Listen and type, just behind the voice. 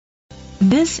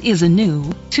This is a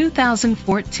new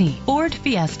 2014 Ford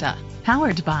Fiesta,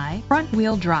 powered by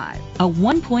front-wheel drive, a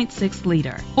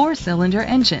 1.6-liter four-cylinder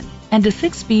engine, and a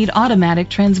 6-speed automatic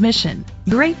transmission.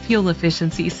 Great fuel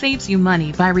efficiency saves you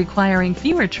money by requiring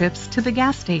fewer trips to the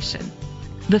gas station.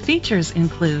 The features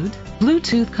include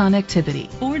Bluetooth connectivity,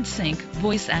 Ford Sync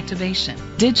voice activation,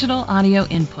 digital audio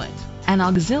input, an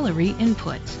auxiliary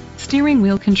input, steering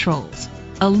wheel controls,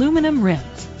 aluminum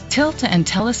rims, tilt and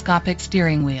telescopic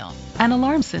steering wheel, an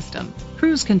alarm system,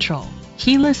 cruise control,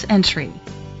 keyless entry.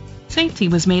 Safety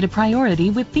was made a priority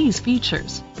with these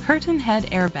features: curtain head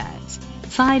airbags,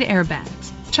 side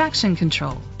airbags, traction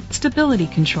control, stability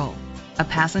control, a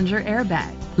passenger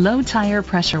airbag, low tire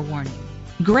pressure warning.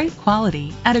 Great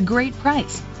quality at a great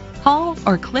price. Call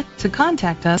or click to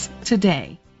contact us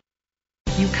today.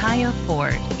 Ukiah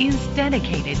Ford is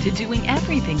dedicated to doing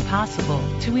everything possible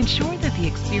to ensure that the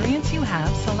experience you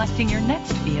have selecting your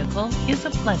next vehicle is a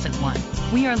pleasant one.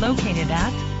 We are located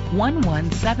at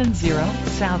 1170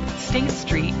 South State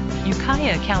Street,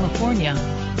 Ukiah, California,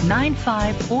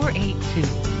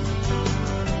 95482.